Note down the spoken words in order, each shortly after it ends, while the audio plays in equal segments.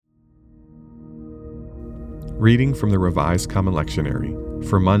Reading from the Revised Common Lectionary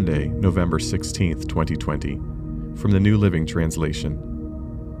for Monday, November 16th, 2020, from the New Living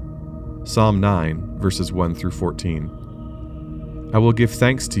Translation. Psalm 9, verses 1 through 14. I will give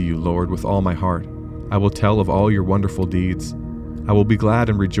thanks to you, Lord, with all my heart. I will tell of all your wonderful deeds. I will be glad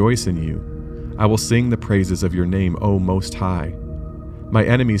and rejoice in you. I will sing the praises of your name, O Most High. My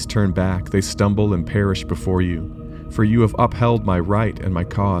enemies turn back, they stumble and perish before you, for you have upheld my right and my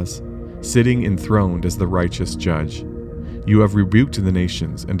cause, sitting enthroned as the righteous judge. You have rebuked the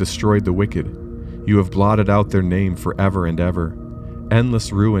nations and destroyed the wicked. You have blotted out their name forever and ever.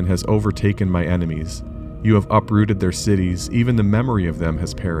 Endless ruin has overtaken my enemies. You have uprooted their cities, even the memory of them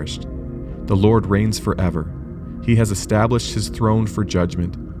has perished. The Lord reigns forever. He has established his throne for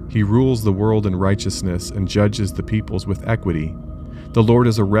judgment. He rules the world in righteousness and judges the peoples with equity. The Lord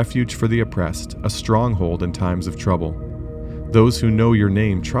is a refuge for the oppressed, a stronghold in times of trouble. Those who know your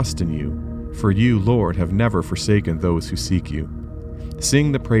name trust in you, for you, Lord, have never forsaken those who seek you.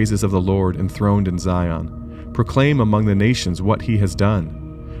 Sing the praises of the Lord enthroned in Zion. Proclaim among the nations what he has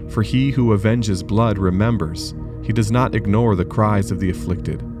done. For he who avenges blood remembers. He does not ignore the cries of the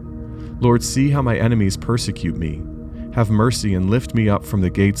afflicted. Lord, see how my enemies persecute me. Have mercy and lift me up from the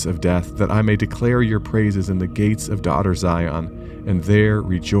gates of death, that I may declare your praises in the gates of daughter Zion, and there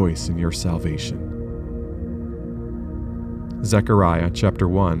rejoice in your salvation. Zechariah chapter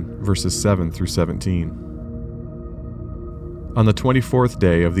 1, verses 7 through 17. On the 24th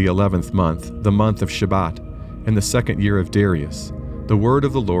day of the 11th month, the month of Shebat, in the second year of Darius, the word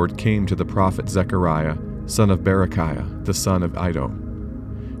of the Lord came to the prophet Zechariah, son of Berechiah, the son of Iddo.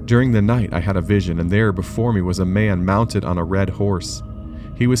 During the night I had a vision, and there before me was a man mounted on a red horse.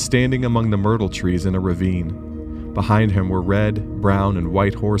 He was standing among the myrtle trees in a ravine. Behind him were red, brown, and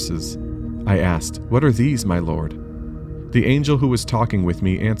white horses. I asked, "What are these, my Lord?" The angel who was talking with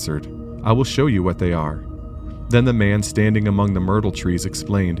me answered, "I will show you what they are." Then the man standing among the myrtle trees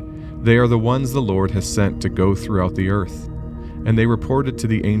explained, "They are the ones the Lord has sent to go throughout the earth." And they reported to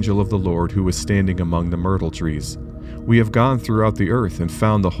the angel of the Lord who was standing among the myrtle trees, "We have gone throughout the earth and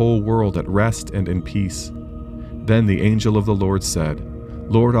found the whole world at rest and in peace." Then the angel of the Lord said,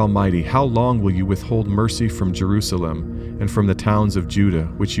 "Lord Almighty, how long will you withhold mercy from Jerusalem and from the towns of Judah,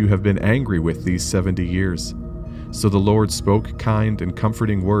 which you have been angry with these 70 years? So the Lord spoke kind and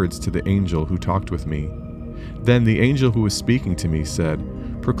comforting words to the angel who talked with me. Then the angel who was speaking to me said,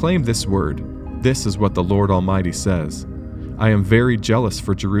 "Proclaim this word. This is what the Lord Almighty says. I am very jealous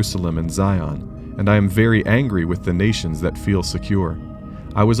for Jerusalem and Zion, and I am very angry with the nations that feel secure.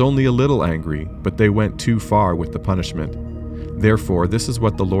 I was only a little angry, but they went too far with the punishment. Therefore, this is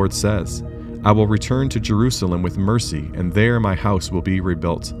what the Lord says. I will return to Jerusalem with mercy, and there my house will be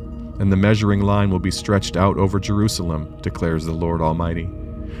rebuilt, and the measuring line will be stretched out over Jerusalem, declares the Lord Almighty.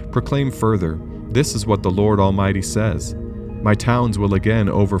 Proclaim further, this is what the Lord Almighty says. My towns will again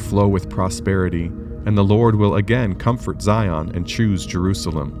overflow with prosperity, and the Lord will again comfort Zion and choose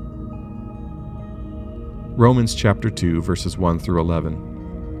Jerusalem." Romans chapter 2, verses 1 through 11.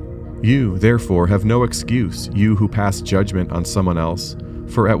 You, therefore, have no excuse, you who pass judgment on someone else,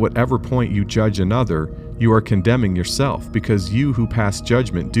 for at whatever point you judge another, you are condemning yourself, because you who pass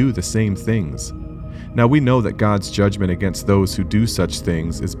judgment do the same things. Now we know that God's judgment against those who do such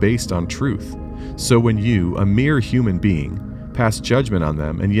things is based on truth. So when you, a mere human being, pass judgment on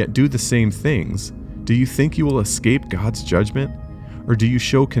them and yet do the same things, do you think you will escape God's judgment? Or do you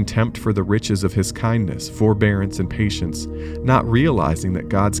show contempt for the riches of his kindness, forbearance, and patience, not realizing that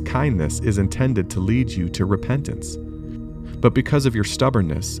God's kindness is intended to lead you to repentance? But because of your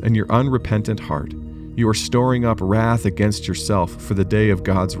stubbornness and your unrepentant heart, you are storing up wrath against yourself for the day of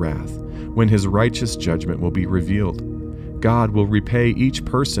God's wrath, when his righteous judgment will be revealed. God will repay each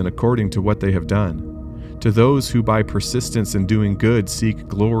person according to what they have done. To those who by persistence in doing good seek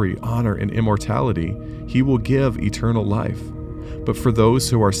glory, honor, and immortality, he will give eternal life. But for those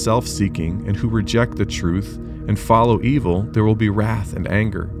who are self-seeking and who reject the truth and follow evil, there will be wrath and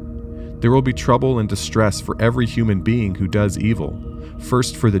anger. There will be trouble and distress for every human being who does evil,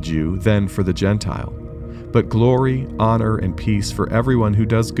 first for the Jew, then for the Gentile. But glory, honor, and peace for everyone who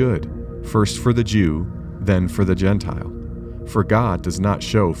does good, first for the Jew, then for the Gentile. For God does not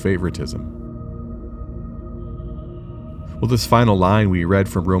show favoritism. Well, this final line we read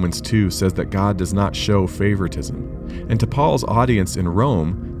from Romans 2 says that God does not show favoritism. And to Paul's audience in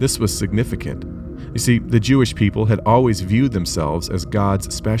Rome, this was significant. You see, the Jewish people had always viewed themselves as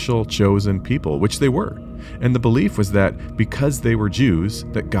God's special, chosen people, which they were. And the belief was that because they were Jews,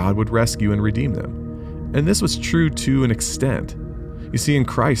 that God would rescue and redeem them. And this was true to an extent. You see, in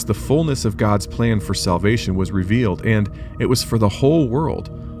Christ, the fullness of God's plan for salvation was revealed, and it was for the whole world,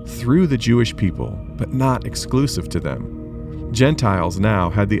 through the Jewish people, but not exclusive to them. Gentiles now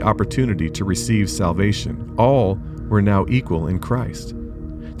had the opportunity to receive salvation. All were now equal in Christ.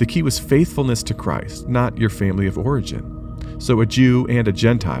 The key was faithfulness to Christ, not your family of origin. So a Jew and a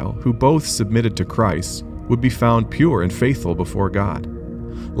Gentile, who both submitted to Christ, would be found pure and faithful before God.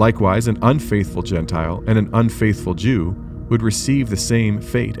 Likewise, an unfaithful Gentile and an unfaithful Jew would receive the same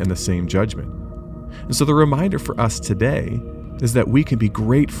fate and the same judgment. And so the reminder for us today is that we can be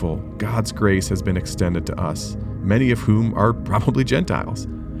grateful God's grace has been extended to us, many of whom are probably Gentiles.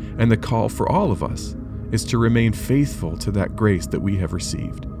 And the call for all of us is to remain faithful to that grace that we have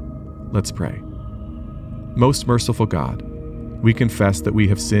received. Let's pray. Most merciful God, we confess that we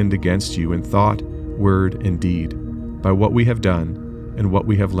have sinned against you in thought, word, and deed, by what we have done and what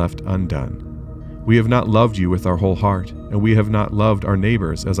we have left undone. We have not loved you with our whole heart, and we have not loved our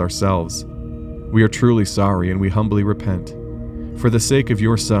neighbors as ourselves. We are truly sorry, and we humbly repent. For the sake of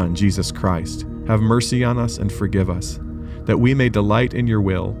your Son, Jesus Christ, have mercy on us and forgive us, that we may delight in your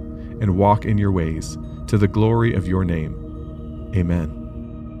will and walk in your ways, to the glory of your name. Amen.